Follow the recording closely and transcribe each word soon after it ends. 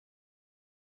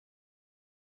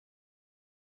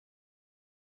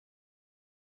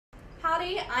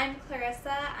Howdy, I'm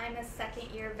Clarissa. I'm a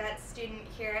second-year vet student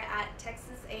here at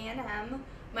Texas A&M.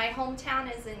 My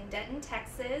hometown is in Denton,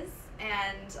 Texas,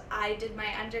 and I did my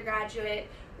undergraduate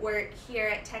work here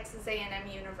at Texas A&M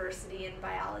University in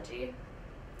biology.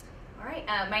 All right,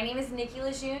 my name is Nikki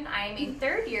Lejeune. I am a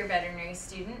third-year veterinary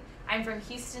student. I'm from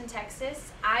Houston,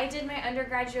 Texas. I did my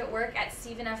undergraduate work at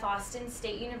Stephen F. Austin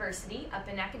State University up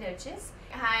in Nacogdoches.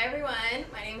 Hi everyone,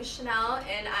 my name is Chanel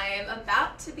and I am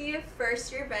about to be a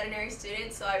first-year veterinary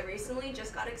student, so I recently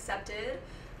just got accepted.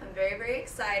 I'm very, very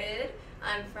excited.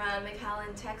 I'm from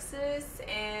McAllen, Texas,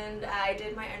 and I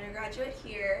did my undergraduate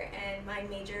here, and my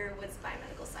major was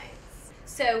biomedical science.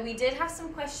 So we did have some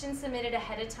questions submitted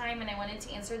ahead of time, and I wanted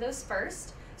to answer those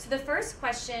first. So the first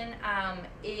question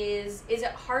is it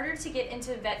harder to get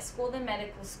into vet school than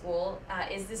medical school?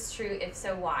 Is this true? If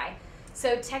so, why?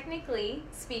 So technically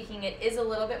speaking, it is a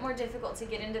little bit more difficult to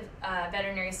get into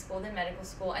veterinary school than medical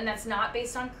school, and that's not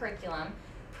based on curriculum.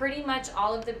 Pretty much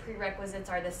all of the prerequisites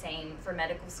are the same for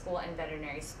medical school and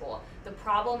veterinary school. The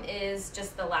problem is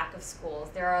just the lack of schools.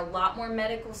 There are a lot more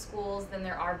medical schools than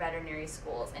there are veterinary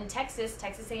schools. In Texas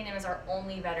A&M is our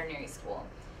only veterinary school.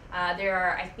 There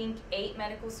are, I think, 8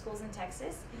 medical schools in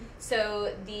Texas.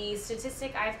 So the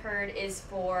statistic I've heard is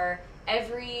for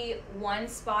every 1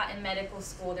 spot in medical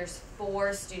school, there's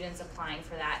 4 students applying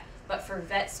for that. But for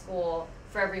vet school,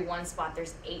 for every 1 spot,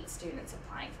 there's 8 students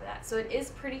applying for that. So it is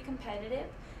pretty competitive.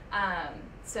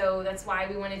 So that's why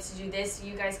we wanted to do this, so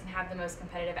you guys can have the most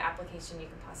competitive application you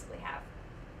can possibly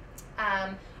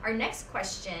have. Our next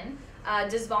question,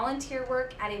 does volunteer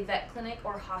work at a vet clinic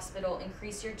or hospital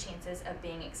increase your chances of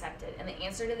being accepted? And the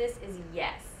answer to this is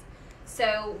yes.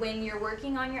 So when you're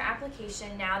working on your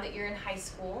application, now that you're in high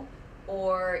school,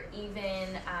 or even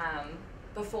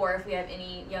before, if we have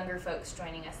any younger folks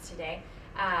joining us today,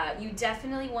 you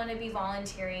definitely want to be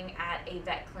volunteering at a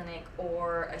vet clinic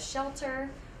or a shelter.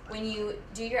 When you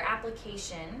do your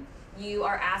application, you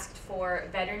are asked for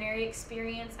veterinary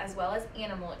experience as well as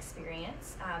animal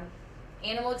experience.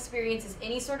 Animal experience is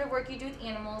any sort of work you do with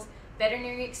animals.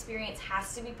 Veterinary experience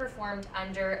has to be performed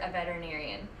under a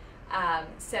veterinarian.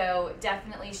 So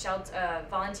definitely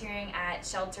volunteering at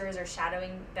shelters or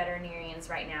shadowing veterinarians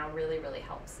right now really, really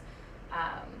helps.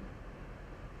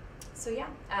 So yeah,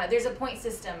 there's a point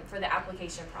system for the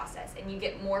application process, and you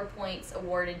get more points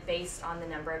awarded based on the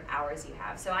number of hours you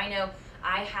have. So I know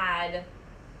I had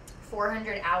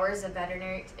 400 hours of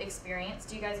veterinary experience.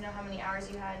 Do you guys know how many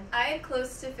hours you had? I had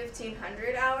close to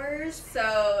 1,500 hours,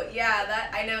 so yeah,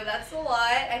 I know that's a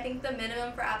lot. I think the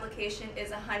minimum for application is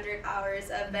 100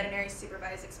 hours of veterinary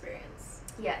supervised experience.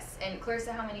 Yes, and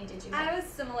Clarissa, how many did you have? I was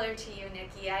similar to you,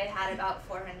 Nikki. I had about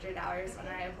 400 hours when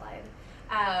I applied.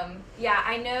 Yeah,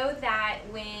 I know that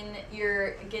when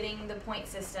you're getting the point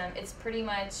system, it's pretty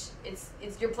much,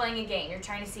 you're playing a game. You're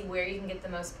trying to see where you can get the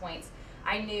most points.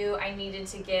 I knew I needed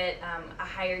to get a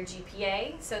higher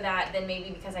GPA, so that then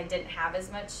maybe because I didn't have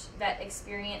as much vet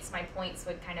experience, my points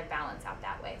would kind of balance out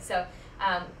that way. So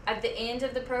at the end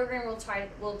of the program,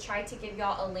 we'll try to give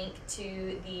y'all a link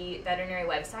to the veterinary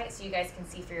website so you guys can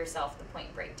see for yourself the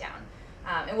point breakdown.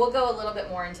 And we'll go a little bit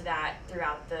more into that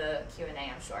throughout the Q&A,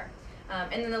 I'm sure.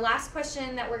 And then the last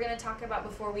question that we're going to talk about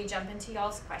before we jump into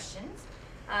y'all's questions,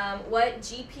 what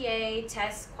GPA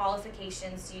test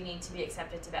qualifications do you need to be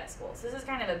accepted to vet school? So this is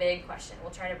kind of a big question.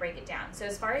 We'll try to break it down. So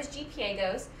as far as GPA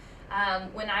goes,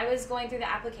 when I was going through the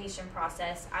application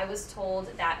process, I was told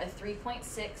that a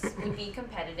 3.6 would be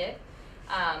competitive.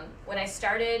 When I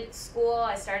started school,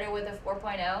 I started with a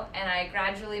 4.0, and I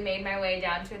gradually made my way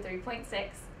down to a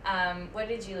 3.6. What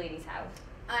did you ladies have?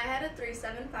 I had a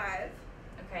 3.75.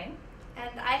 Okay.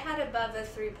 And I had above a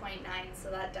 3.9, so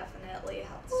that definitely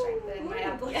helped strengthen my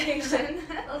application.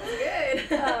 That's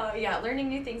good. Oh, yeah, learning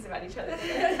new things about each other.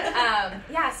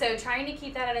 Yeah, so trying to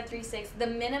keep that at a 3.6. The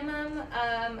minimum,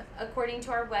 according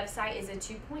to our website, is a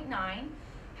 2.9.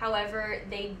 However,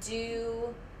 they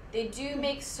do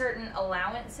make certain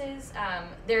allowances.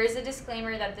 There is a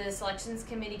disclaimer that the selections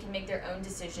committee can make their own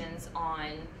decisions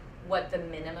on what the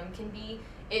minimum can be.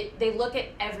 They look at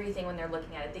everything when they're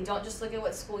looking at it. They don't just look at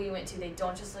what school you went to. They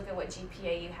don't just look at what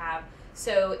GPA you have.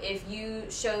 So if you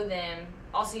show them,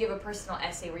 also you have a personal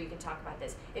essay where you can talk about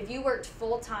this. If you worked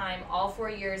full-time all 4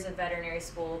 years of veterinary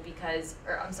school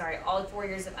all 4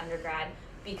 years of undergrad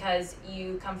because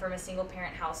you come from a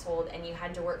single-parent household and you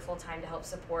had to work full-time to help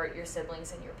support your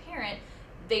siblings and your parent,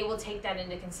 they will take that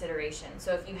into consideration.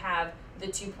 So if you have the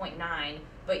 2.9,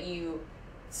 but you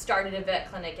started a vet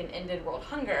clinic and ended world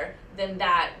hunger, then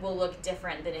that will look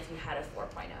different than if you had a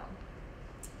 4.0.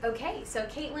 Okay, so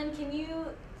Caitlin, can you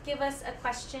give us a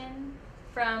question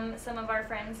from some of our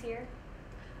friends here?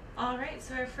 All right,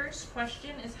 so our first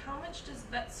question is, how much does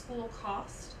vet school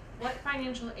cost? What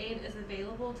financial aid is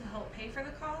available to help pay for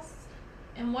the costs?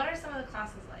 And what are some of the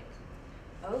classes like?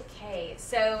 Okay,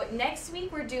 so next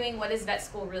week we're doing what is vet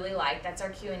school really like. That's our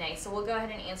Q&A. So we'll go ahead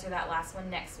and answer that last one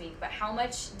next week. But how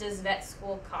much does vet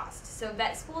school cost? So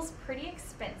vet school is pretty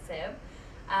expensive.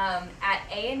 At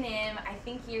A&M, I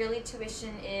think yearly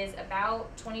tuition is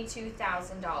about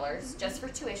 $22,000 just for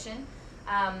tuition.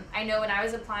 I know when I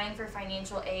was applying for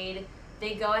financial aid,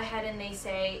 they go ahead and they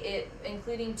say it,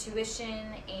 including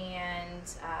tuition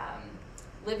and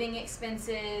living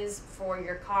expenses for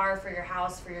your car, for your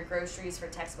house, for your groceries, for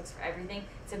textbooks, for everything.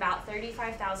 It's about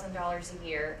 $35,000 a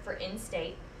year for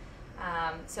in-state.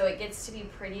 So it gets to be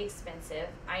pretty expensive.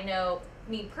 I know,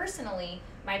 me personally,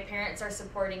 my parents are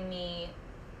supporting me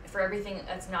for everything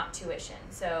that's not tuition.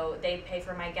 So they pay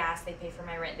for my gas, they pay for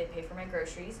my rent, they pay for my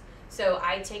groceries. So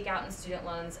I take out in student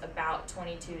loans about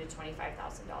 $22,000 to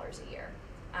 $25,000 a year.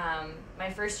 My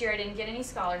first year I didn't get any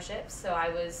scholarships, so I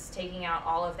was taking out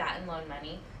all of that in loan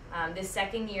money. This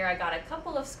second year I got a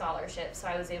couple of scholarships, so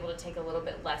I was able to take a little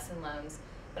bit less in loans.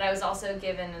 But I was also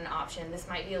given an option. This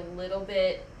might be a little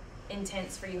bit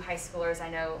intense for you high schoolers. I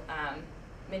know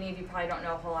many of you probably don't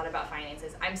know a whole lot about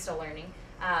finances. I'm still learning.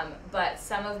 But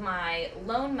some of my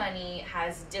loan money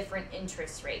has different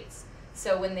interest rates.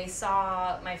 So when they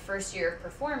saw my first year of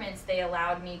performance, they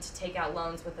allowed me to take out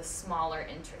loans with a smaller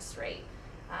interest rate.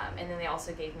 And then they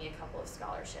also gave me a couple of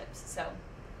scholarships. So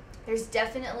there's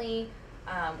definitely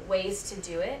ways to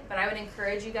do it, but I would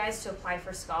encourage you guys to apply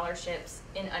for scholarships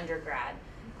in undergrad.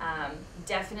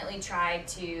 Definitely try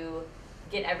to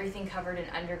get everything covered in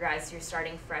undergrad so you're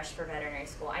starting fresh for veterinary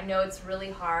school. I know it's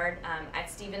really hard. At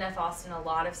Stephen F. Austin, a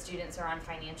lot of students are on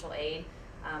financial aid.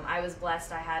 I was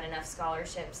blessed. I had enough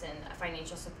scholarships and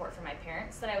financial support from my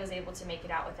parents that I was able to make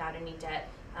it out without any debt.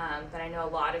 But I know a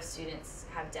lot of students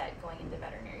have debt going into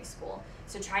veterinary school.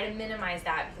 So try to minimize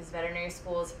that, because veterinary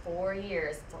school is 4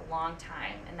 years. It's a long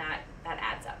time, and that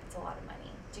adds up. It's a lot of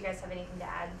money. Do you guys have anything to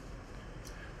add?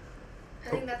 I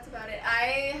think that's about it.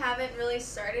 I haven't really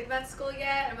started vet school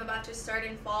yet. I'm about to start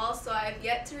in fall, so I've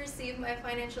yet to receive my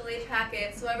financial aid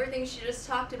packet. So everything she just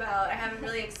talked about, I haven't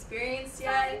really experienced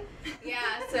yet. Yeah,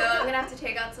 so I'm going to have to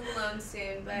take out some loans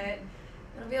soon, but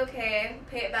it'll be okay.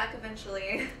 I'll pay it back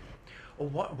eventually.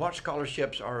 What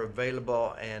scholarships are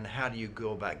available, and how do you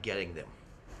go about getting them?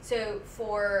 So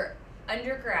for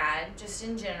undergrad, just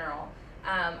in general,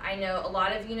 I know a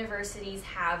lot of universities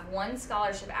have one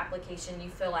scholarship application you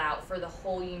fill out for the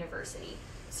whole university.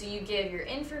 So you give your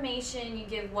information, you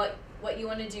give what you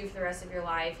want to do for the rest of your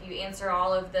life, you answer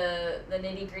all of the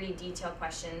nitty-gritty detail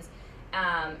questions,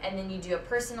 and then you do a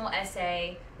personal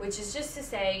essay, which is just to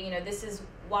say, you know, this is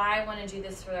why I want to do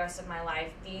this for the rest of my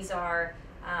life. These are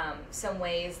some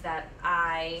ways that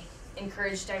I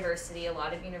encourage diversity. A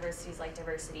lot of universities like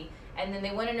diversity. And then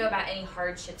they want to know about any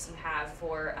hardships you have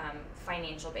for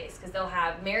financial base, because they'll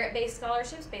have merit-based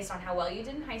scholarships based on how well you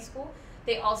did in high school.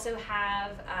 They also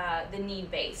have the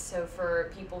need-based, so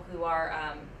for people who are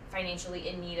financially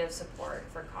in need of support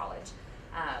for college.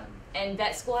 And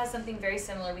vet school has something very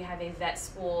similar. We have a vet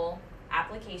school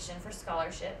application for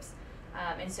scholarships.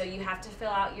 And so you have to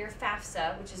fill out your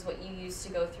FAFSA, which is what you use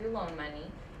to go through loan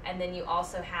money. And then you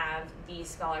also have the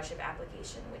scholarship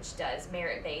application, which does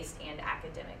merit-based and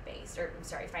academic-based, or I'm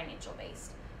sorry,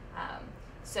 financial-based.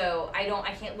 So I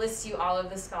can't list you all of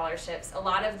the scholarships. A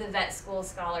lot of the vet school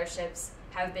scholarships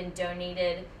have been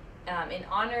donated in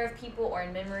honor of people or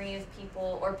in memory of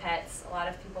people or pets. A lot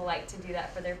of people like to do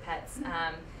that for their pets.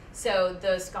 So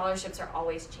those scholarships are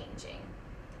always changing.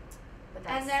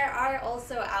 And there are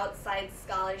also outside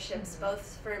scholarships,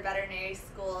 both for veterinary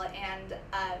school and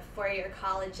for your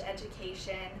college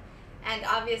education. And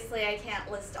obviously I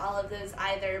can't list all of those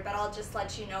either, but I'll just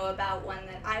let you know about one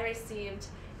that I received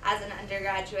as an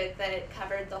undergraduate that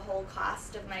covered the whole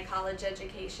cost of my college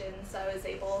education. So I was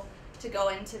able to go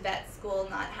into vet school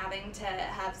not having to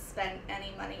have spent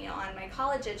any money on my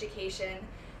college education.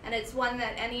 And it's one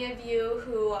that any of you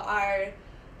who are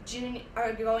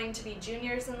going to be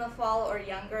juniors in the fall or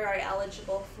younger are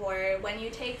eligible for. When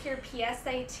you take your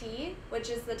PSAT,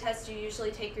 which is the test you usually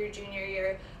take your junior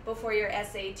year before your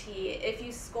SAT, if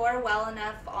you score well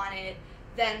enough on it,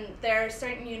 then there are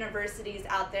certain universities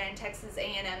out there, and Texas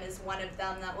A&M is one of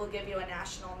them, that will give you a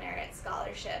national merit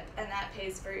scholarship, and that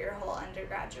pays for your whole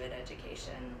undergraduate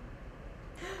education.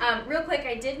 Real quick,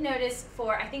 I did notice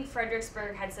I think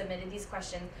Fredericksburg had submitted these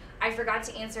questions. I forgot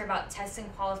to answer about tests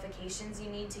and qualifications you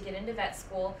need to get into vet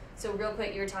school. So real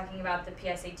quick, you were talking about the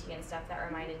PSAT and stuff, that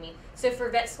reminded me. So for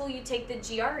vet school, you take the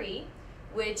GRE,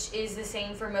 which is the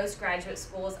same for most graduate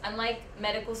schools. Unlike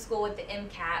medical school with the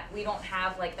MCAT, we don't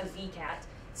have like a VCAT.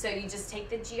 So you just take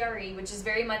the GRE, which is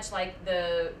very much like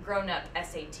the grown-up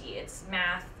SAT. It's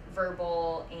math,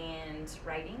 verbal, and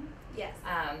writing. Yes.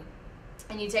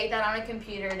 And you take that on a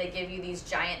computer. They give you these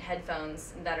giant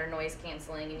headphones that are noise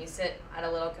canceling, and you sit at a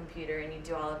little computer and you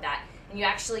do all of that. And you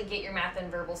actually get your math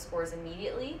and verbal scores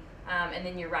immediately, and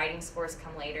then your writing scores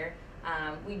come later.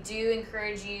 We do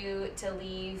encourage you to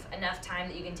leave enough time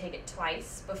that you can take it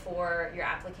twice before your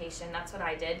application. That's what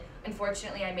I did.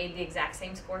 Unfortunately, I made the exact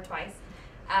same score twice.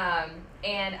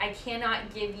 And I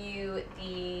cannot give you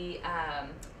the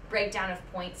breakdown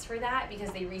of points for that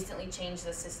because they recently changed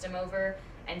the system over.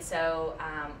 And so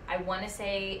I want to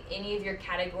say any of your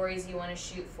categories you want to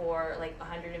shoot for like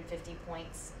 150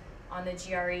 points on the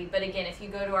GRE. But again, if you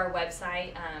go to our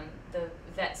website, the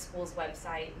vet school's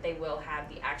website, they will have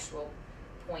the actual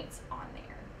points on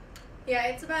there. Yeah,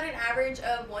 it's about an average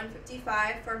of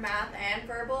 155 for math and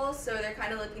verbal, so they're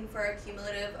kind of looking for a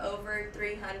cumulative over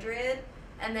 300.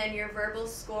 And then your verbal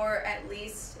score, at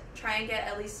least, try and get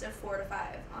at least a 4 to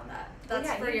 5 on that. That's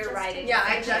yeah, for you your just writing. Yeah,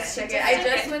 I section. just took it. I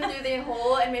just went through the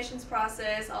whole admissions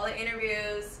process, all the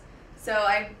interviews, so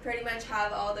I pretty much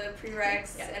have all the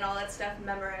prereqs Yeah. and all that stuff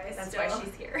memorized. That's still. why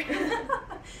she's here.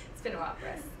 It's been a while for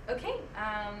us. Okay,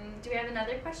 do we have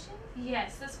another question?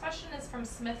 Yes, this question is from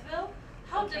Smithville.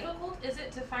 How Okay. difficult is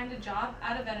it to find a job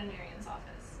at a veterinarian's office?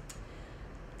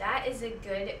 That is a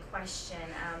good question.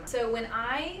 So when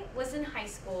I was in high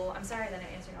school, I'm sorry that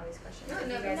I'm answering all these questions. No, If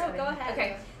no, you guys no, have go any- ahead.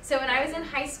 Okay, so when I was in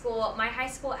high school, my high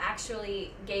school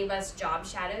actually gave us job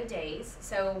shadow days.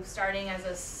 So starting as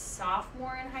a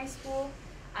sophomore in high school,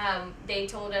 they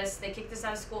told us, they kicked us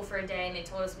out of school for a day and they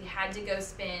told us we had to go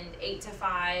spend 8 to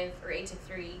 5 or 8 to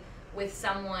 3 with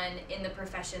someone in the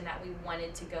profession that we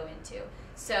wanted to go into.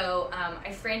 So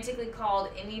I frantically called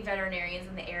any veterinarians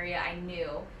in the area I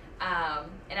knew.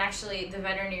 And actually the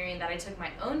veterinarian that I took my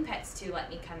own pets to let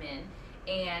me come in.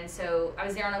 And so I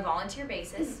was there on a volunteer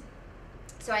basis.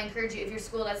 So I encourage you, if your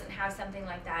school doesn't have something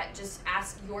like that, just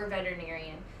ask your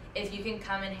veterinarian if you can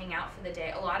come and hang out for the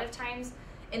day. A lot of times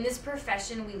in this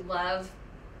profession, we love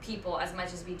people as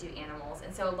much as we do animals.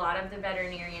 And so a lot of the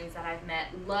veterinarians that I've met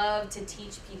love to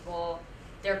teach people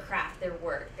their craft, their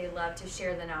work. They love to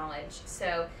share the knowledge.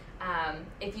 So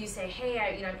if you say, hey,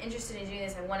 I'm interested in doing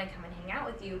this, I want to come and hang out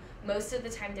with you, most of the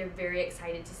time they're very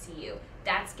excited to see you.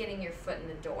 That's getting your foot in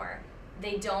the door.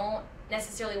 They don't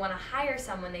necessarily want to hire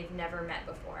someone they've never met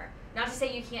before. Not to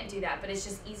say you can't do that, but it's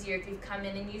just easier if you've come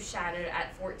in and you've shadowed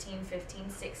at 14, 15,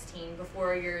 16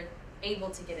 before you're able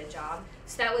to get a job.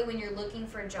 So that way when you're looking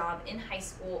for a job in high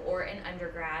school or in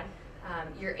undergrad,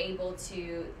 you're able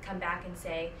to come back and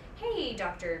say, hey,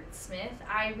 Dr. Smith,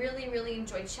 I really, really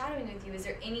enjoyed shadowing with you. Is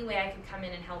there any way I could come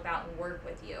in and help out and work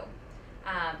with you?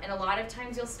 And a lot of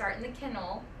times you'll start in the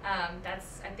kennel. I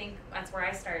think that's where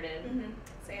I started. Mm-hmm.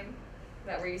 Same. Is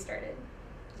that where you started?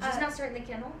 Did you not start in the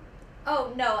kennel?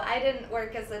 Oh, no, I didn't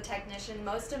work as a technician.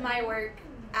 Most of my work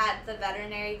at the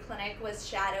veterinary clinic was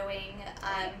shadowing.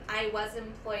 I was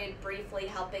employed briefly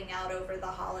helping out over the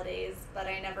holidays, but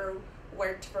I never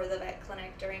worked for the vet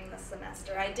clinic during the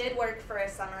semester. I did work for a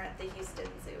summer at the Houston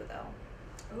Zoo, though.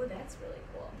 Oh, that's really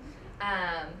cool.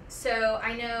 So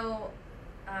I know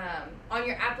on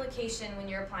your application when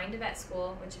you're applying to vet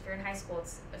school, which if you're in high school,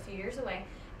 it's a few years away,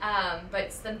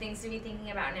 but some things to be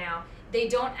thinking about now, they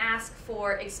don't ask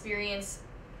for experience,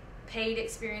 paid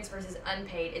experience versus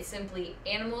unpaid. It's simply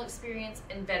animal experience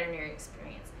and veterinary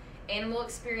experience. Animal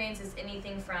experience is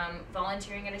anything from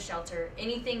volunteering at a shelter,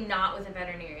 anything not with a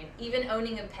veterinarian. Even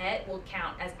owning a pet will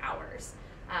count as hours.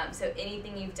 So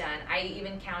anything you've done. I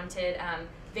even counted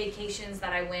vacations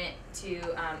that I went to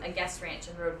a guest ranch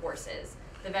and rode horses.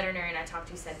 The veterinarian I talked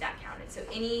to said that counted. So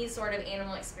any sort of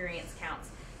animal experience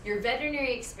counts. Your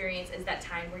veterinary experience is that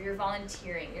time where you're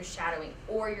volunteering, you're shadowing,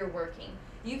 or you're working.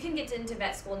 You can get into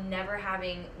vet school never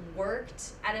having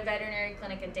worked at a veterinary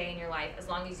clinic a day in your life as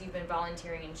long as you've been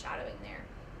volunteering and shadowing there,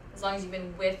 as long as you've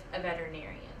been with a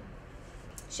veterinarian.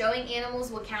 Showing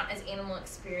animals will count as animal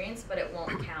experience, but it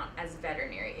won't count as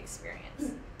veterinary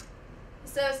experience.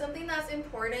 So something that's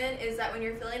important is that when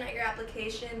you're filling out your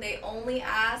application, they only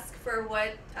ask for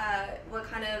what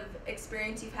kind of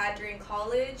experience you've had during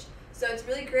college. So it's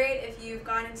really great if you've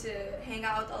gotten to hang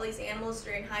out with all these animals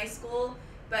during high school,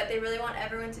 but they really want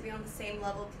everyone to be on the same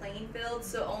level playing field,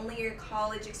 so only your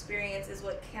college experience is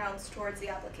what counts towards the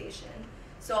application.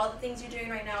 So all the things you're doing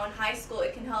right now in high school,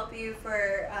 it can help you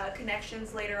for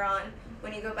connections later on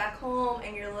when you go back home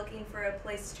and you're looking for a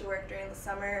place to work during the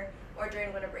summer or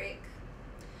during winter break.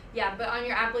 Yeah, but on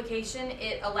your application,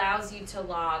 it allows you to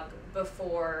log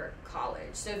before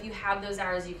college. So if you have those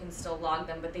hours, you can still log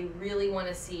them, but they really want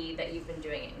to see that you've been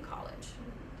doing it in college.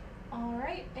 All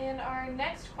right, and our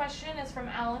next question is from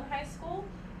Allen High School,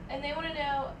 and they want to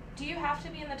know, do you have to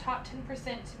be in the top 10%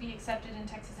 to be accepted in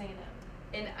Texas A&M?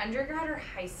 In undergrad or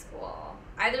high school?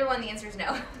 Either one, the answer is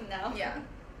no. No. Yeah.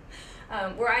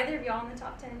 Were either of y'all in the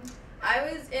top 10? I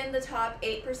was in the top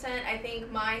 8%. I think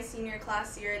my senior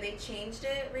class year, they changed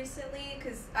it recently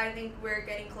because I think we're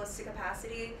getting close to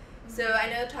capacity. So I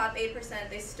know top 8%,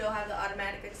 they still have the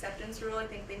automatic acceptance rule. I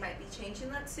think they might be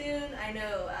changing that soon. I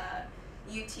know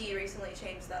UT recently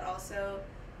changed that also.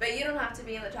 But you don't have to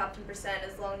be in the top 10%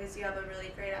 as long as you have a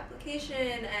really great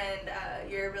application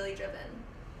and you're really driven.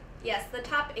 Yes, the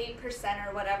top 8%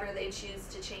 or whatever they choose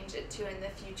to change it to in the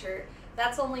future,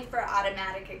 that's only for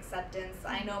automatic acceptance.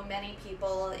 I know many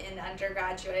people in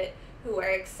undergraduate who are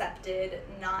accepted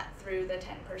not through the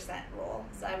 10% rule,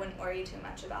 so I wouldn't worry too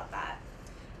much about that.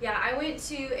 Yeah, I went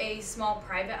to a small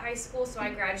private high school, so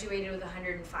I graduated with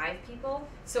 105 people.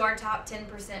 So our top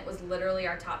 10% was literally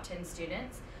our top 10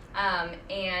 students.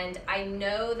 And I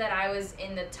know that I was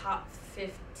in the top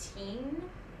 15,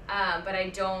 but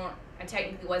I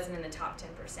technically wasn't in the top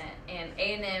 10%. And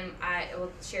A&M, I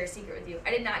will share a secret with you.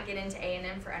 I did not get into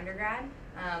A&M for undergrad.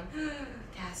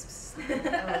 Gasps. Oh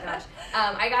my gosh.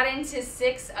 I got into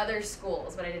 6 other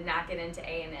schools, but I did not get into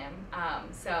A&M.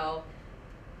 So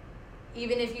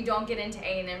even if you don't get into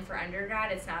A&M for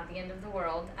undergrad, it's not the end of the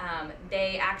world.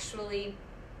 They actually,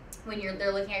 when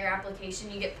they're looking at your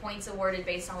application, you get points awarded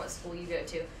based on what school you go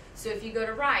to. So if you go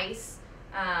to Rice,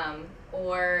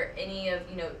 or any of,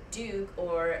 Duke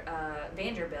or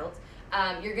Vanderbilt,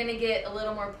 you're going to get a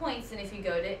little more points than if you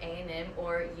go to A&M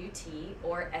or UT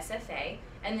or SFA.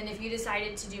 And then if you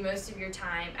decided to do most of your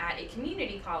time at a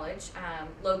community college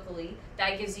locally,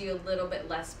 that gives you a little bit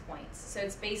less points. So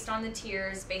it's based on the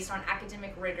tiers, based on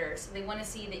academic rigor. So they want to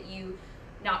see that you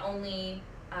not only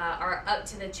are up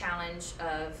to the challenge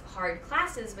of hard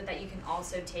classes, but that you can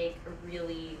also take a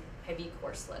really heavy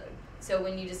course load. So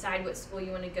when you decide what school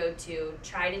you want to go to,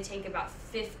 try to take about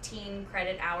 15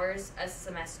 credit hours a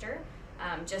semester,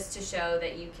 just to show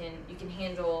that you can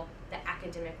handle the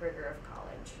academic rigor of college.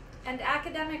 And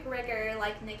academic rigor,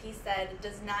 like Nikki said,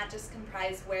 does not just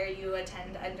comprise where you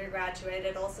attend undergraduate.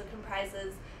 It also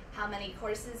comprises how many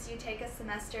courses you take a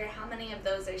semester, how many of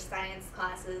those are science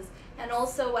classes, and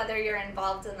also whether you're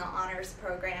involved in the honors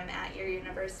program at your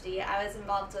university. I was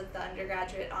involved with the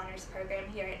undergraduate honors program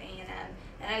here at A&M,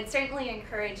 and I'd certainly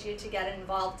encourage you to get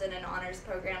involved in an honors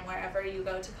program wherever you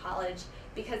go to college,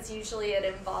 because usually it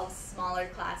involves smaller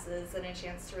classes and a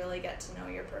chance to really get to know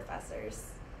your professors.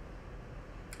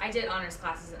 I did honors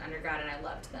classes in undergrad and I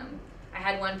loved them. I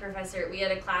had one professor, we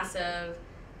had a class of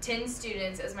 10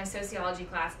 students, it was my sociology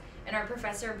class, and our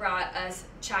professor brought us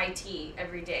chai tea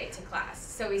every day to class.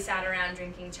 So we sat around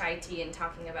drinking chai tea and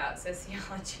talking about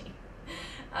sociology.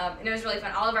 And it was really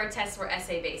fun. All of our tests were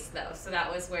essay-based though, so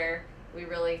that was where we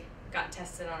really got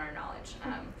tested on our knowledge.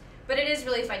 But it is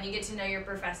really fun. You get to know your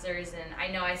professors, and I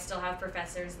know I still have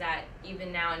professors that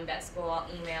even now in vet school I'll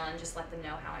email and just let them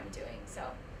know how I'm doing. So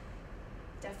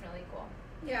definitely cool.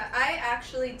 Yeah, I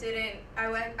actually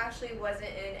wasn't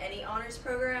in any honors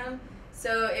program,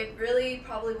 so it really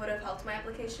probably would have helped my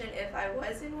application if I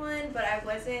was in one, but I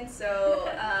wasn't,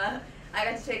 so I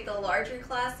got to take the larger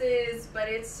classes, but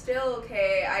it's still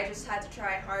okay. I just had to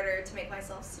try harder to make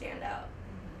myself stand out.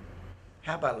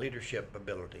 How about leadership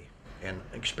ability and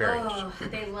experience? Oh,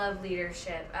 they love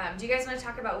leadership. Do you guys want to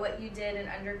talk about what you did in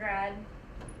undergrad?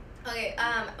 Okay,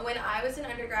 when I was an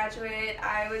undergraduate,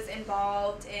 I was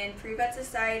involved in Pre-Vet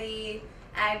Society,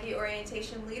 Aggie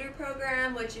Orientation Leader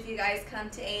Program, which if you guys come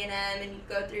to A&M and you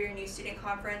go through your new student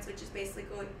conference, which is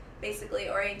basically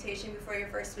orientation before your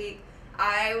first week,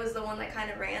 I was the one that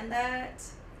kind of ran that.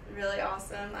 Really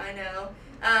awesome, I know.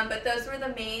 But those were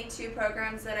the main 2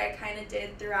 programs that I kind of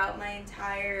did throughout my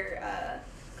entire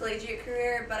collegiate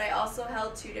career, but I also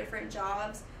held 2 different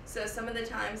jobs. So some of the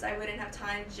times I wouldn't have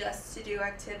time just to do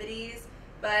activities,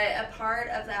 but a part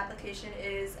of the application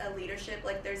is a leadership,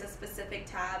 like there's a specific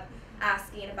tab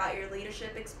asking about your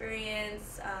leadership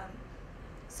experience.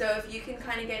 So if you can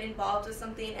kind of get involved with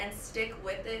something and stick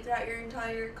with it throughout your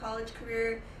entire college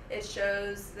career, it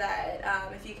shows that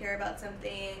if you care about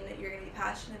something, you're going to be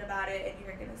passionate about it and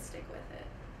you're going to stick with it.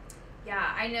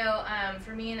 Yeah, I know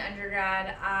for me in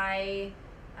undergrad,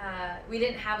 we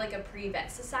didn't have like a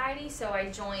pre-vet society, so I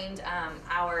joined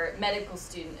our medical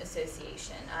student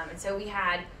association. And so we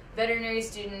had veterinary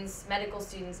students, medical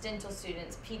students, dental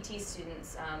students, PT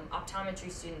students,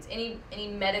 optometry students, any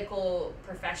medical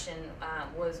profession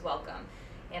was welcome.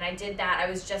 And I did that. I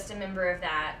was just a member of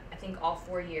that, I think all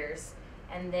 4 years.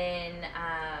 And then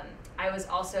I was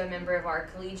also a member of our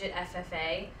collegiate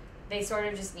FFA. They sort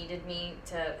of just needed me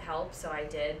to help, so I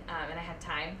did, and I had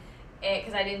time.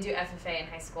 Because I didn't do FFA in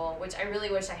high school, which I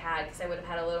really wish I had, because I would have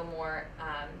had a little more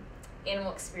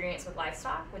animal experience with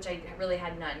livestock, which I really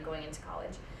had none going into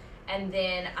college. And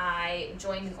then I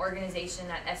joined an organization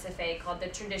at SFA called the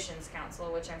Traditions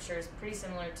Council, which I'm sure is pretty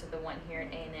similar to the one here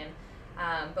at A&M.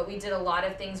 But we did a lot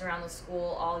of things around the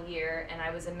school all year, and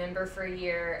I was a member for a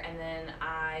year, and then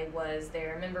I was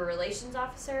their member relations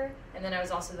officer, and then I was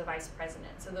also the vice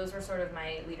president. So those were sort of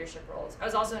my leadership roles. I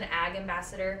was also an ag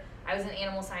ambassador. I was an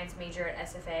animal science major at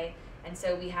SFA, and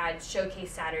so we had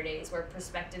showcase Saturdays where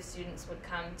prospective students would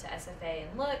come to SFA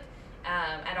and look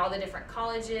at all the different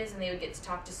colleges, and they would get to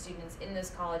talk to students in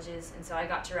those colleges, and so I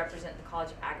got to represent the College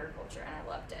of Agriculture, and I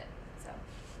loved it.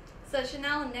 So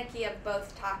Chanel and Nikki have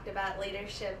both talked about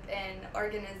leadership in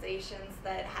organizations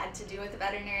that had to do with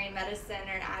veterinary medicine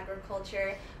or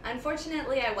agriculture.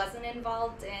 Unfortunately, I wasn't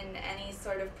involved in any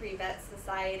sort of pre-vet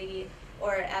society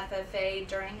or FFA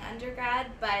during undergrad,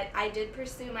 but I did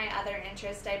pursue my other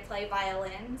interest. I play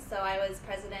violin, so I was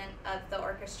president of the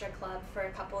orchestra club for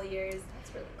a couple years.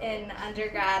 That's really cool. In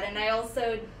undergrad, and I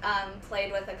also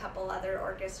played with a couple other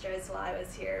orchestras while I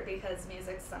was here because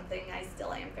music's something I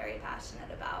still am very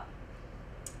passionate about.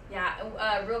 Yeah,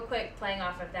 real quick, playing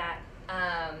off of that,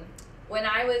 when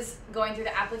I was going through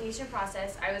the application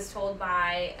process, I was told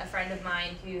by a friend of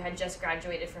mine who had just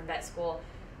graduated from vet school,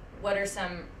 what are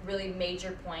some really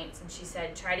major points, and she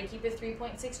said, try to keep a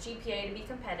 3.6 GPA to be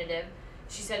competitive.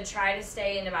 She said, try to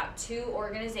stay in about 2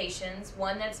 organizations,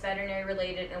 one that's veterinary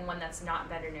related and one that's not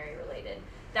veterinary related.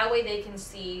 That way they can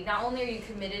see, not only are you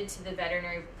committed to the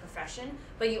veterinary profession,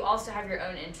 but you also have your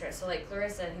own interests. So like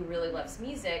Clarissa, who really loves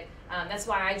music, that's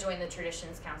why I joined the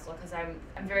Traditions Council, because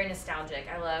I'm very nostalgic.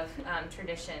 I love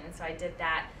tradition, and so I did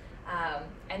that.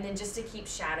 And then just to keep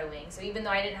shadowing. So even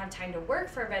though I didn't have time to work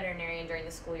for a veterinarian during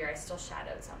the school year, I still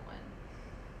shadowed someone.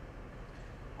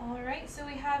 All right, so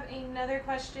we have another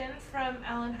question from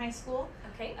Allen High School.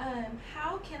 Okay.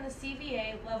 How can the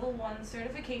CVA Level 1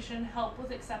 certification help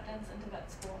with acceptance into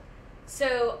vet school?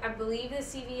 So I believe the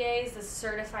CVA is the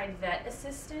Certified Vet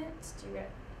Assistant. Do you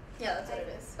Yeah, that's what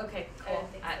it is. Okay, I cool.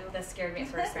 didn't think so. That scared me at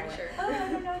first. I went, Sure. oh,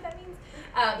 I don't know what that means.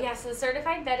 Yeah, so the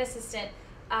Certified Vet Assistant,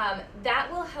 that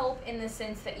will help in the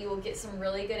sense that you will get some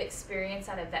really good experience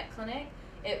at a vet clinic.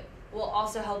 It will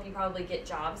also help you probably get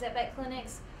jobs at vet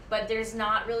clinics, but there's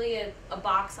not really a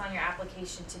box on your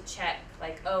application to check,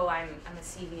 like, oh, I'm a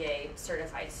CVA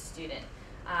certified student.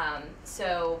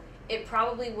 So it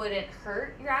probably wouldn't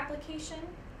hurt your application.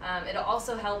 It'll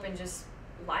also help in just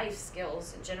life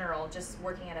skills in general, just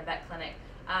working at a vet clinic.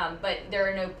 But there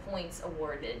are no points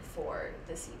awarded for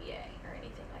the CVA or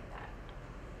anything like that.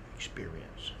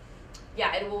 Experience.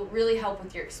 Yeah, it will really help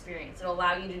with your experience. It'll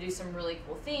allow you to do some really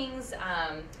cool things,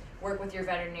 work with your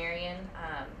veterinarian.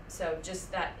 So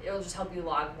just that, it'll just help you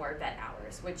log more vet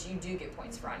hours, which you do get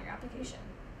points for on your application.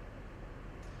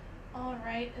 All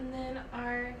right, and then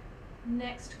our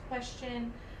next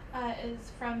question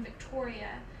is from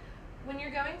Victoria. When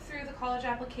you're going through the college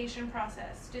application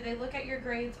process, do they look at your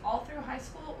grades all through high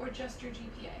school or just your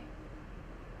GPA?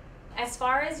 As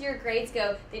far as your grades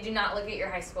go, they do not look at your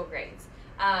high school grades.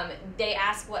 They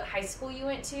ask what high school you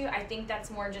went to. I think that's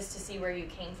more just to see where you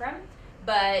came from,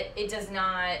 but it does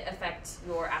not affect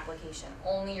your application,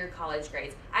 only your college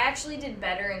grades. I actually did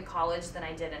better in college than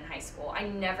I did in high school. I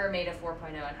never made a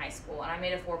 4.0 in high school, and I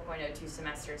made a 4.0 2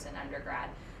 semesters in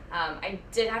undergrad. I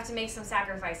did have to make some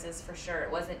sacrifices for sure.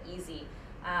 It wasn't easy.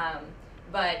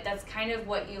 But that's kind of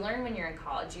what you learn when you're in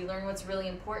college. You learn what's really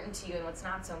important to you and what's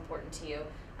not so important to you.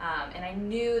 And I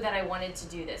knew that I wanted to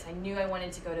do this. I knew I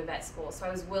wanted to go to vet school, so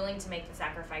I was willing to make the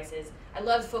sacrifices. I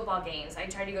loved football games. I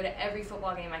tried to go to every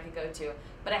football game I could go to,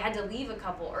 but I had to leave a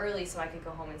couple early so I could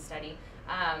go home and study.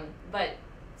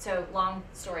 So long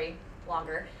story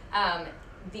longer.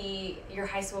 Your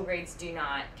high school grades do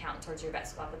not count towards your vet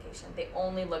school application. They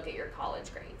only look at your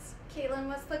college grades. Caitlin,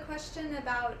 what's the question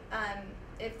about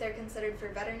if they're considered for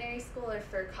veterinary school or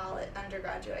for college,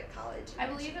 undergraduate college? I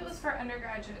believe it was for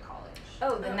undergraduate college.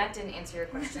 Oh, then that didn't answer your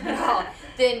question at all.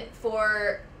 Then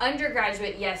for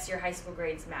undergraduate, yes, your high school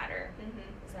grades matter.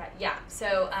 Mm-hmm. Is that, yeah.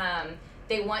 So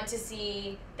they want to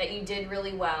see that you did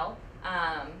really well,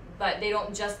 but they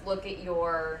don't just look at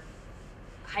your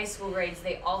high school grades.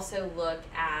 They also look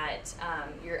at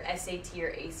your SAT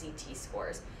or ACT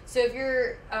scores. So if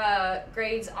your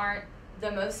grades aren't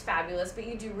the most fabulous, but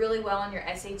you do really well on your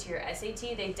SAT or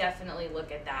SAT, they definitely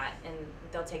look at that and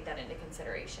they'll take that into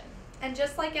consideration. And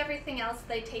just like everything else,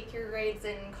 they take your grades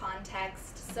in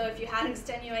context. So if you had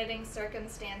extenuating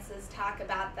circumstances, talk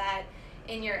about that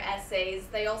in your essays.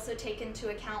 They also take into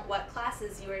account what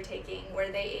classes you were taking. Were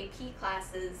they AP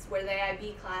classes? Were they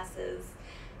IB classes?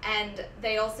 And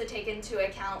they also take into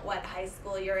account what high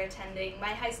school you're attending. My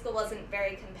high school wasn't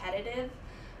very competitive,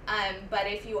 but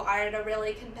if you are at a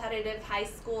really competitive high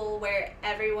school where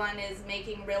everyone is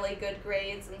making really good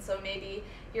grades, and so maybe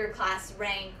your class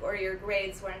rank or your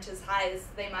grades weren't as high as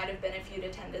they might have been if you'd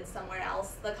attended somewhere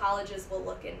else, the colleges will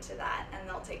look into that and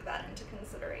they'll take that into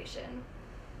consideration.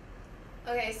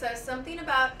 Okay, so something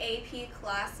about AP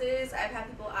classes, I've had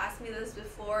people ask me this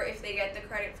before, if they get the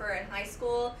credit for in high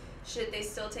school, should they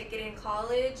still take it in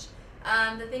college?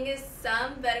 The thing is,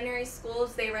 some veterinary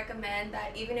schools, they recommend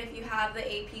that even if you have the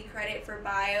AP credit for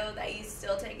bio, that you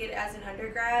still take it as an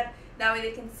undergrad. That way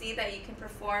they can see that you can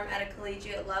perform at a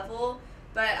collegiate level.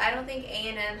 But I don't think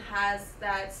A&M has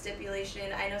that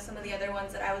stipulation. I know some of the other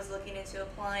ones that I was looking into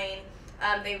applying,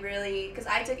 they really, because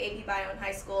I took AP bio in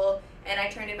high school, and I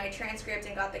turned in my transcript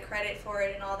and got the credit for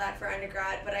it and all that for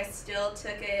undergrad, but I still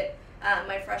took it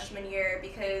my freshman year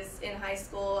because in high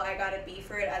school I got a B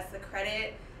for it as the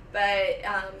credit. But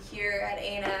here at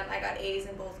A&M, I got A's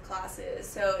in both classes,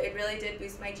 so it really did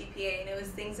boost my GPA, and it was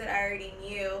things that I already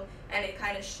knew, and it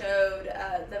kind of showed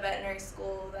the veterinary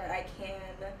school that I can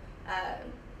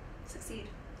succeed.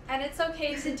 And it's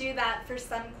okay to do that for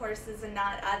some courses and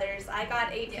not others. I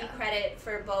got AP credit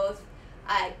for both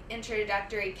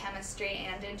introductory chemistry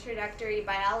and introductory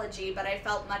biology, but I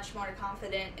felt much more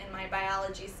confident in my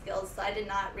biology skills, so I did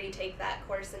not retake that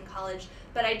course in college,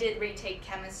 but I did retake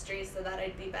chemistry so that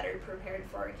I'd be better prepared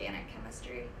for organic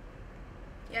chemistry.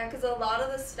 Yeah, because a lot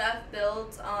of the stuff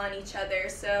builds on each other.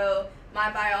 So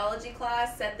my biology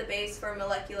class set the base for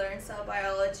molecular and cell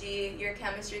biology. Your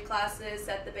chemistry classes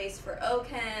set the base for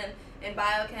OChem and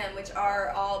biochem, which are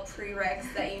all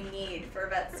prereqs that you need for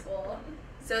vet school.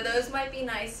 So those might be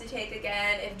nice to take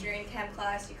again if during chem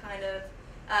class you kind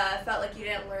of felt like you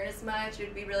didn't learn as much. It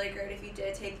would be really great if you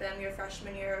did take them your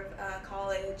freshman year of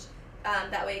college.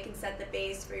 That way it can set the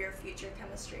base for your future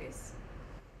chemistries.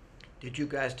 Did you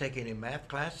guys take any math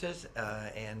classes?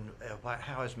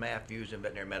 How is math used in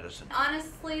veterinary medicine?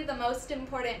 Honestly, the most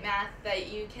important math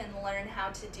that you can learn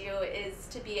how to do is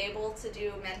to be able to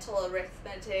do mental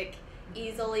arithmetic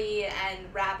easily and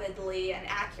rapidly and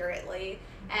accurately,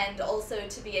 and also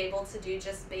to be able to do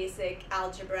just basic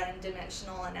algebra and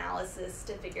dimensional analysis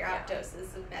to figure out doses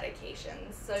of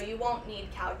medications. So you won't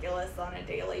need calculus on a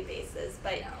daily basis,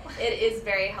 but it is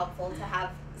very helpful to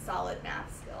have solid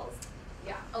math skills.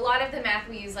 Yeah, a lot of the math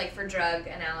we use, like for drug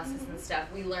analysis and stuff,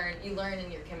 you learn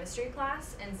in your chemistry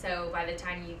class, and so by the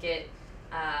time you get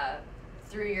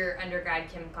through your undergrad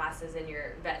chem classes in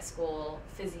your vet school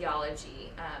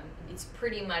physiology, it's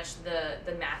pretty much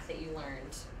the math that you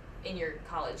learned in your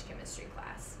college chemistry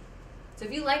class. So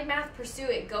if you like math, pursue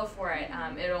it, go for it.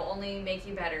 It'll only make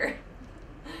you better.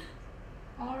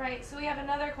 All right, so we have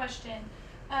another question.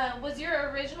 Was your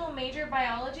original major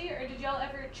biology, or did y'all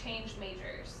ever change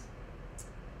majors?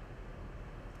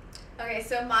 Okay,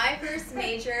 so my first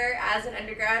major as an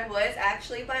undergrad was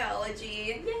actually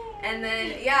biology. Yay. And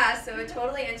then, so it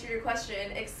totally answered your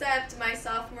question, except my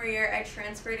sophomore year I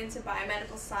transferred into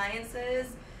biomedical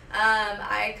sciences.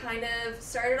 I kind of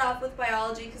started off with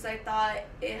biology because I thought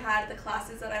it had the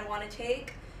classes that I want to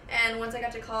take. And once I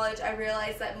got to college, I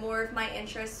realized that more of my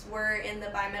interests were in the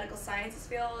biomedical sciences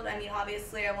field. I mean,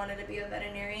 obviously I wanted to be a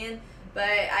veterinarian, but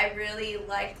I really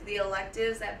liked the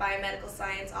electives that biomedical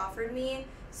science offered me.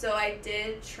 So I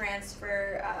did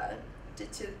transfer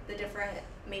to the different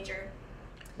major.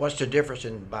 What's the difference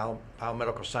in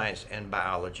biomedical science and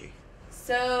biology?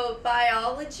 So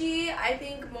biology, I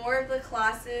think more of the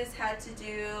classes had to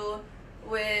do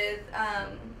with, I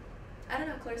don't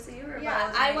know, Clarissa, you were a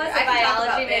biology I was major. a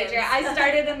biology major. I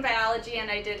started in biology and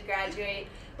I did graduate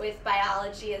with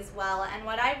biology as well. And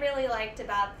what I really liked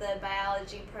about the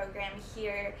biology program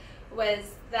here was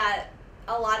that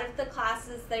a lot of the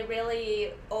classes, they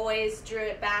really always drew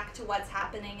it back to what's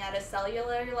happening at a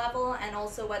cellular level and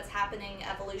also what's happening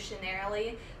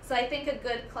evolutionarily. So I think a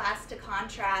good class to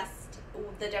contrast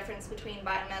the difference between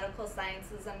biomedical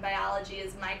sciences and biology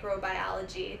is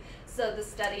microbiology, so the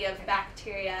study of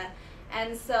bacteria.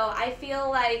 And so I feel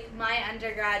like my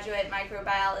undergraduate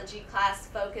microbiology class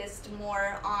focused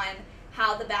more on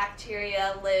how the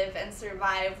bacteria live and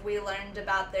survive. We learned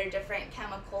about their different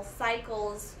chemical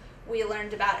cycles. We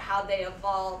learned about how they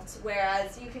evolved,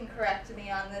 whereas you can correct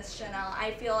me on this, Chanel,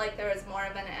 I feel like there was more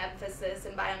of an emphasis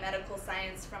in biomedical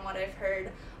science from what I've heard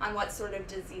on what sort of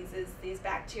diseases these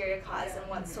bacteria cause and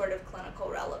what sort of clinical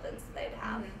relevance they'd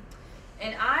have.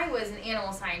 And I was an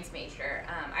animal science major.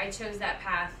 I chose that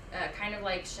path kind of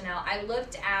like Chanel. I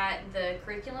looked at the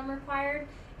curriculum required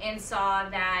and saw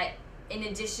that in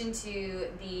addition to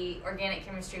the organic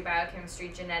chemistry,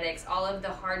 biochemistry, genetics, all of the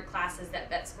hard classes that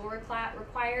vet school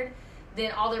required,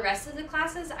 then all the rest of the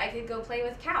classes I could go play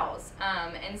with cows.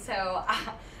 And so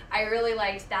I really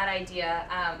liked that idea.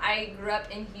 I grew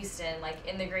up in Houston, like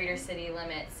in the greater city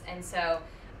limits, and so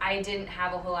I didn't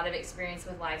have a whole lot of experience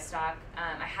with livestock.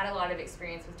 I had a lot of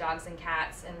experience with dogs and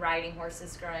cats and riding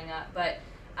horses growing up, but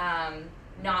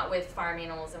not with farm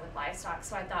animals and with livestock.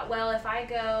 So I thought, well, if I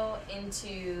go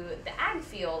into the ag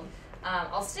field,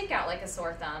 I'll stick out like a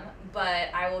sore thumb,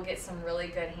 but I will get some really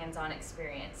good hands-on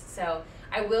experience. So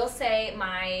I will say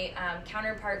my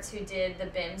counterparts who did the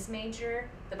BIMS major,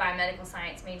 the biomedical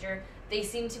science major, they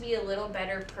seem to be a little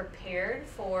better prepared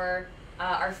for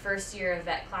our first year of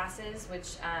vet classes,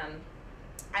 which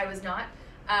I was not.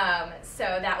 So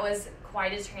that was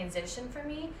quite a transition for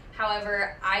me.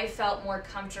 However, I felt more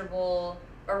comfortable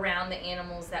around the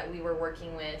animals that we were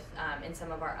working with in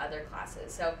some of our other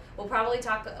classes. So we'll probably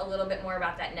talk a little bit more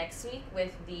about that next week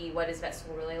with the What is Vet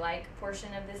School Really Like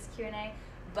portion of this Q&A.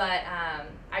 But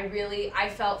I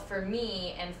felt for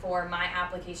me and for my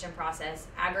application process,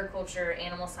 agriculture,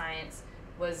 animal science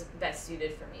was best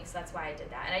suited for me. So that's why I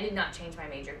did that. And I did not change my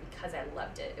major because I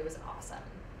loved it. It was awesome.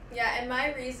 Yeah, and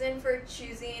my reason for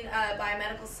choosing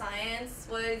biomedical science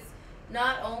was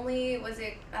not only was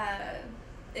it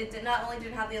not only did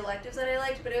it have the electives that I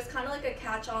liked, but it was kind of like a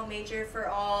catch-all major for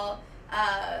all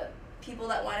people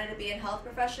that wanted to be in health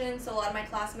professions. So a lot of my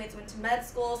classmates went to med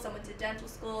school, some went to dental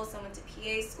school, some went to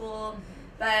PA school. Mm-hmm.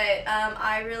 But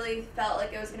I really felt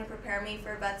like it was going to prepare me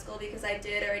for vet school because I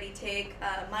did already take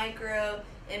micro,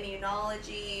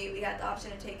 immunology, we had the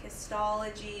option to take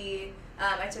histology,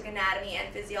 I took anatomy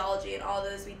and physiology, and all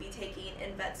those we'd be taking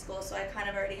in vet school, so I kind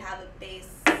of already have a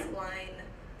baseline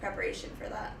preparation for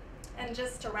that. And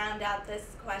just to round out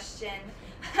this question,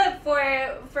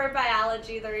 for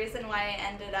biology, the reason why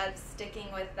I ended up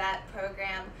sticking with that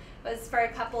program was for a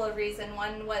couple of reasons.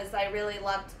 One was I really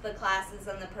loved the classes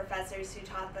and the professors who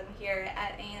taught them here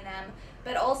at A&M,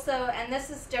 but also, and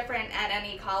this is different at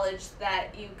any college that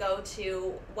you go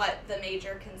to, what the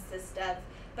major consists of,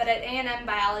 but at A&M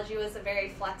biology was a very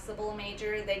flexible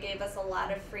major. They gave us a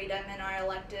lot of freedom in our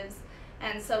electives,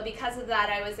 and so because of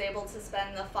that I was able to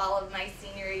spend the fall of my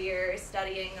senior year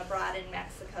studying abroad in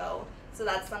Mexico. So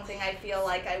that's something I feel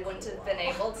like I wouldn't have been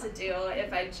able to do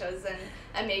if I'd chosen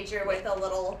a major with a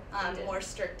little more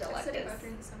strict electives. I studied abroad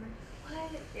during the summer.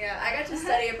 What? Yeah, I got to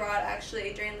study abroad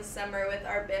actually during the summer with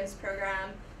our BIMS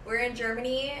program. We're in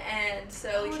Germany, and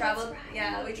so we traveled. Right.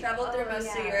 Yeah, we traveled through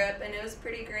most of Europe, and it was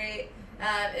pretty great.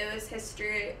 It was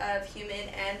history of human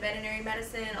and veterinary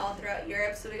medicine all throughout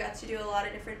Europe, so we got to do a lot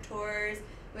of different tours.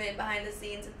 We went behind the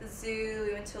scenes at the zoo.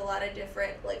 We went to a lot of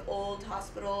different old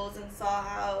hospitals and saw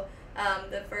how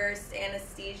the first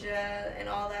anesthesia and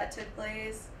all that took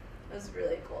place. It was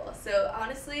really cool. So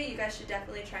honestly, you guys should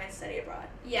definitely try and study abroad.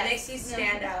 Yes. It makes you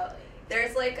stand out.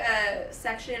 There's a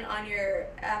section on your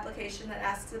application that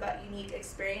asks about unique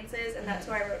experiences, and that's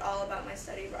where I wrote all about my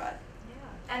study abroad.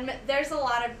 And there's a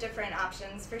lot of different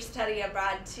options for study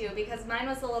abroad too, because mine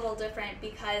was a little different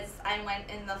because I went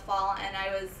in the fall and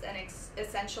I was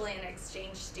essentially an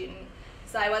exchange student.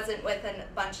 So I wasn't with a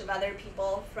bunch of other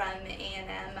people from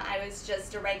A&M. I was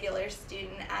just a regular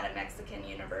student at a Mexican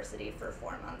university for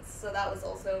 4 months. So that was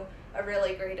also a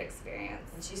really great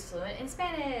experience. And she's fluent in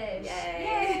Spanish.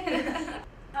 Yay! Yay.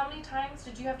 How many times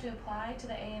did you have to apply to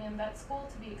the A&M Vet School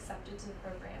to be accepted to the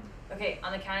program? Okay,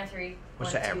 on the count of three.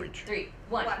 What's 1, the 2, average? 3.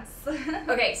 1. Once.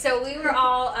 Okay, so we were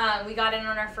all, we got in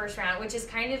on our first round, which is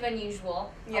kind of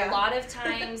unusual. Yeah. A lot of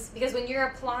times, because when you're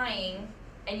applying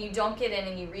and you don't get in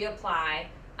and you reapply,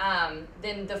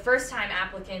 then the first time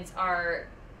applicants are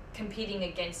competing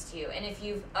against you. And if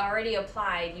you've already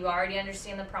applied, you already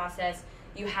understand the process,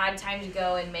 you had time to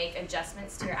go and make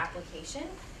adjustments to your application.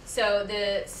 So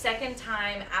the second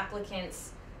time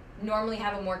applicants normally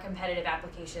have a more competitive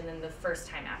application than the first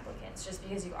time applicants, just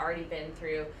because you've already been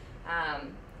through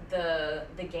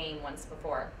the game once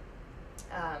before.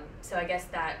 So I guess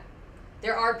that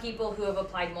there are people who have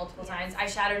applied multiple times. I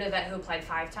shadowed a vet who applied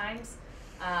 5 times.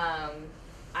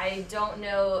 I don't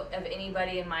know of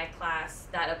anybody in my class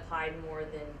that applied more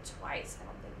than twice. I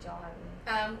don't think y'all have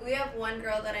any. We have one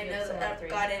girl that I You know have someone that 3.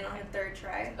 got in on her 3rd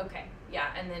try. Okay,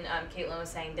 yeah, and then Caitlin was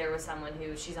saying there was someone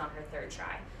who she's on her 3rd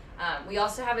try. We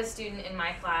also have a student in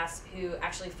my class who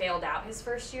actually failed out his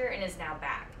first year and is now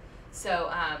back.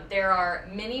 So there are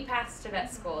many paths to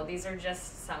vet school. These are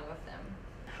just some of them.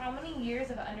 How many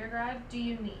years of undergrad do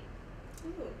you need?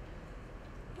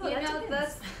 Ooh. You know,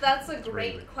 That's a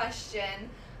great question.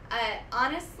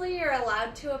 Honestly, you're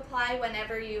allowed to apply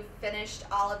whenever you've finished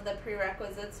all of the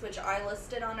prerequisites, which are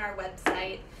listed on our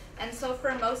website. And so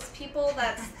for most people,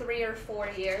 that's 3 or 4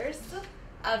 years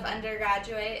of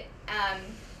undergraduate.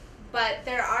 But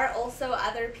there are also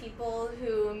other people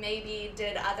who maybe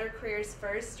did other careers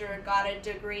first or got a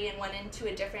degree and went into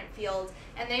a different field,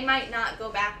 and they might not go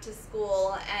back to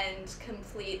school and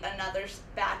complete another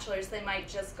bachelor's. They might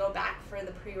just go back for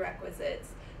the prerequisites.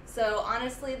 So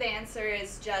honestly, the answer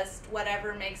is just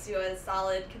whatever makes you a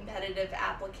solid competitive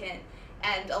applicant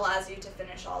and allows you to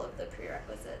finish all of the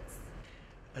prerequisites.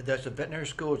 Does the veterinary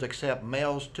schools accept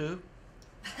males too?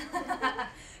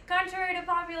 Contrary to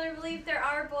popular belief, there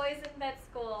are boys in vet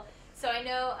school. So I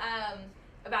know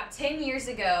about 10 years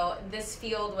ago, this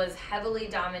field was heavily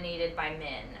dominated by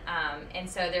men. And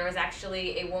so there was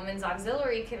actually a women's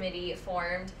auxiliary committee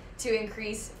formed to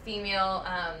increase female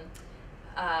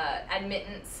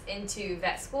admittance into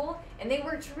vet school, and they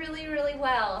worked really, really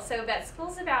well. So vet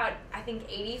school's about, I think,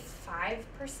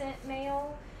 85%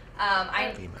 male.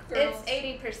 It's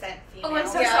 80% female. Oh, I'm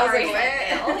so Yeah, sorry.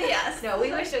 Male, yes. No, we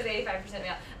wish it was 85%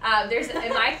 male. There's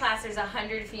in my class, there's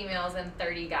 100 females and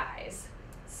 30 guys.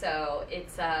 So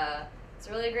it's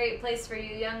really a great place for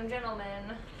you young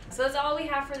gentlemen. So that's all we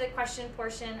have for the question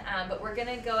portion, but we're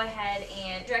gonna go ahead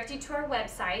and direct you to our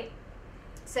website.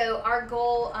 So our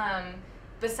goal,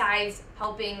 besides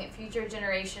helping future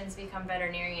generations become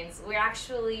veterinarians, we're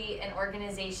actually an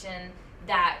organization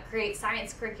that creates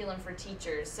science curriculum for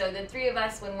teachers. So the three of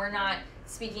us, when we're not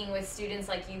speaking with students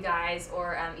like you guys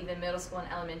or even middle school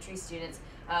and elementary students,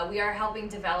 we are helping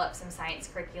develop some science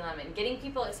curriculum and getting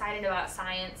people excited about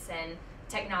science and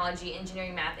technology,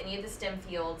 engineering, math, any of the STEM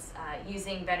fields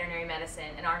using veterinary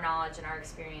medicine and our knowledge and our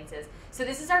experiences. So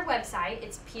this is our website.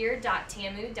 It's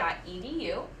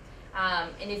peer.tamu.edu.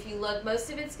 And if you look, most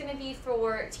of it's going to be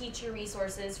for teacher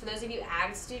resources. For those of you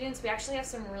ag students, we actually have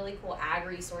some really cool ag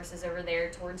resources over there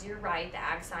towards your right, the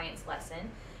ag science lesson.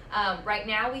 Right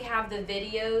now we have the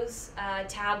videos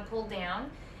tab pulled down.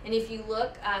 And if you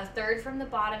look third from the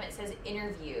bottom, it says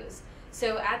interviews.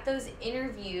 So at those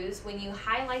interviews, when you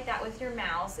highlight that with your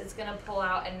mouse, it's going to pull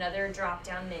out another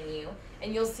drop-down menu.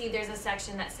 And you'll see there's a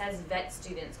section that says vet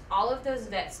students. All of those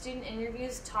vet student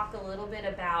interviews talk a little bit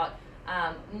about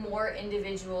more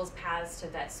individuals' paths to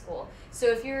vet school. So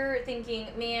if you're thinking,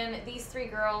 man, these 3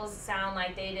 girls sound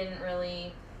like they didn't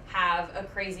really have a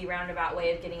crazy roundabout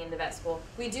way of getting into vet school,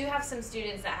 we do have some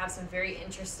students that have some very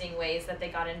interesting ways that they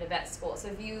got into vet school. So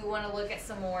if you want to look at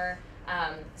some more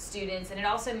students, and it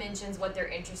also mentions what they're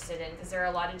interested in, because there are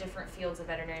a lot of different fields of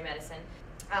veterinary medicine.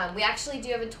 We actually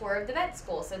do have a tour of the vet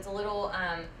school, so it's a little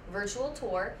virtual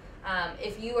tour.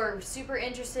 If you are super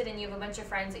interested and you have a bunch of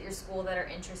friends at your school that are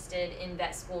interested in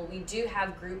vet school, we do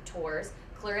have group tours.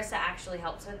 Clarissa actually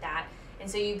helps with that. And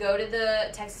so you go to the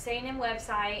Texas A&M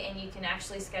website and you can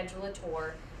actually schedule a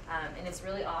tour, and it's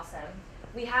really awesome.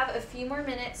 We have a few more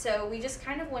minutes, so we just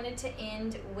kind of wanted to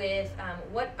end with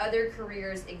what other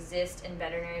careers exist in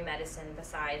veterinary medicine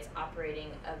besides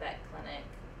operating a vet clinic.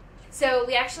 So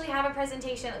we actually have a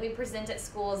presentation that we present at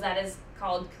schools that is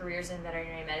called Careers in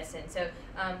Veterinary Medicine. So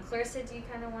Clarissa, do you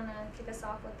kind of want to kick us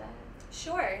off with that?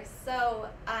 Sure. So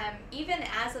even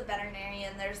as a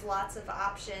veterinarian, there's lots of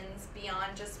options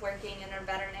beyond just working in a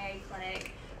veterinary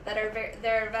clinic.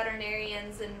 There are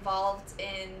veterinarians involved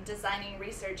in designing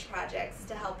research projects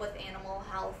to help with animal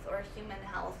health or human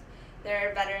health. There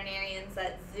are veterinarians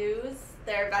at zoos.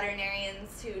 There are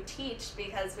veterinarians who teach,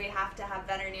 because we have to have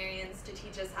veterinarians to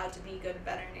teach us how to be good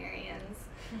veterinarians.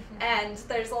 And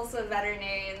there's also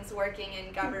veterinarians working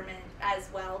in government as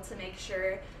well to make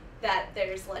sure that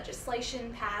there's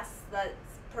legislation passed that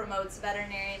promotes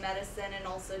veterinary medicine, and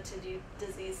also to do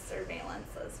disease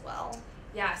surveillance as well.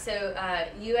 Yeah, so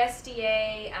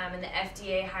USDA and the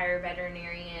FDA hire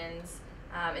veterinarians,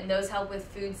 and those help with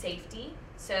food safety.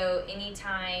 So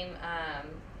anytime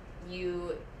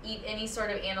you eat any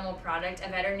sort of animal product, a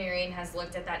veterinarian has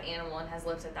looked at that animal and has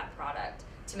looked at that product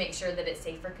to make sure that it's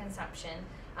safe for consumption.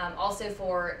 Also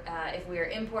for if we are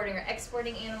importing or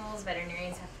exporting animals,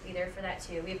 veterinarians have to be there for that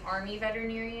too. We have Army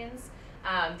veterinarians.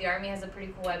 The Army has a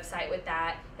pretty cool website with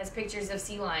that. It has pictures of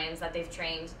sea lions that they've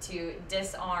trained to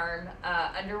disarm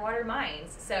underwater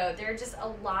mines. So there are just a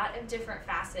lot of different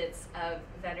facets of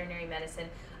veterinary medicine.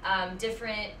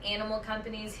 Different animal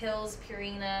companies, Hills,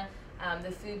 Purina,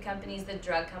 the food companies, the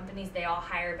drug companies, they all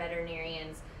hire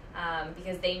veterinarians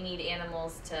because they need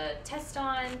animals to test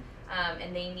on,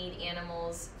 and they need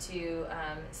animals to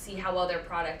see how well their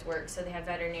product works. So they have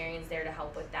veterinarians there to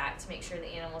help with that, to make sure the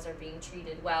animals are being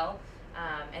treated well.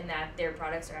 and that their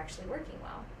products are actually working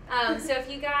well. So if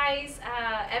you guys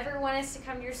ever want us to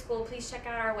come to your school, please check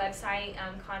out our website,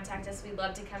 contact us. We'd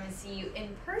love to come and see you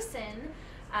in person.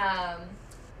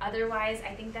 Otherwise,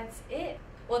 I think that's it.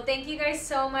 Well, thank you guys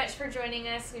so much for joining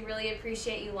us. We really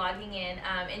appreciate you logging in.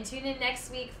 And tune in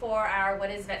next week for our What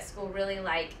is Vet School Really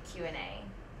Like Q&A.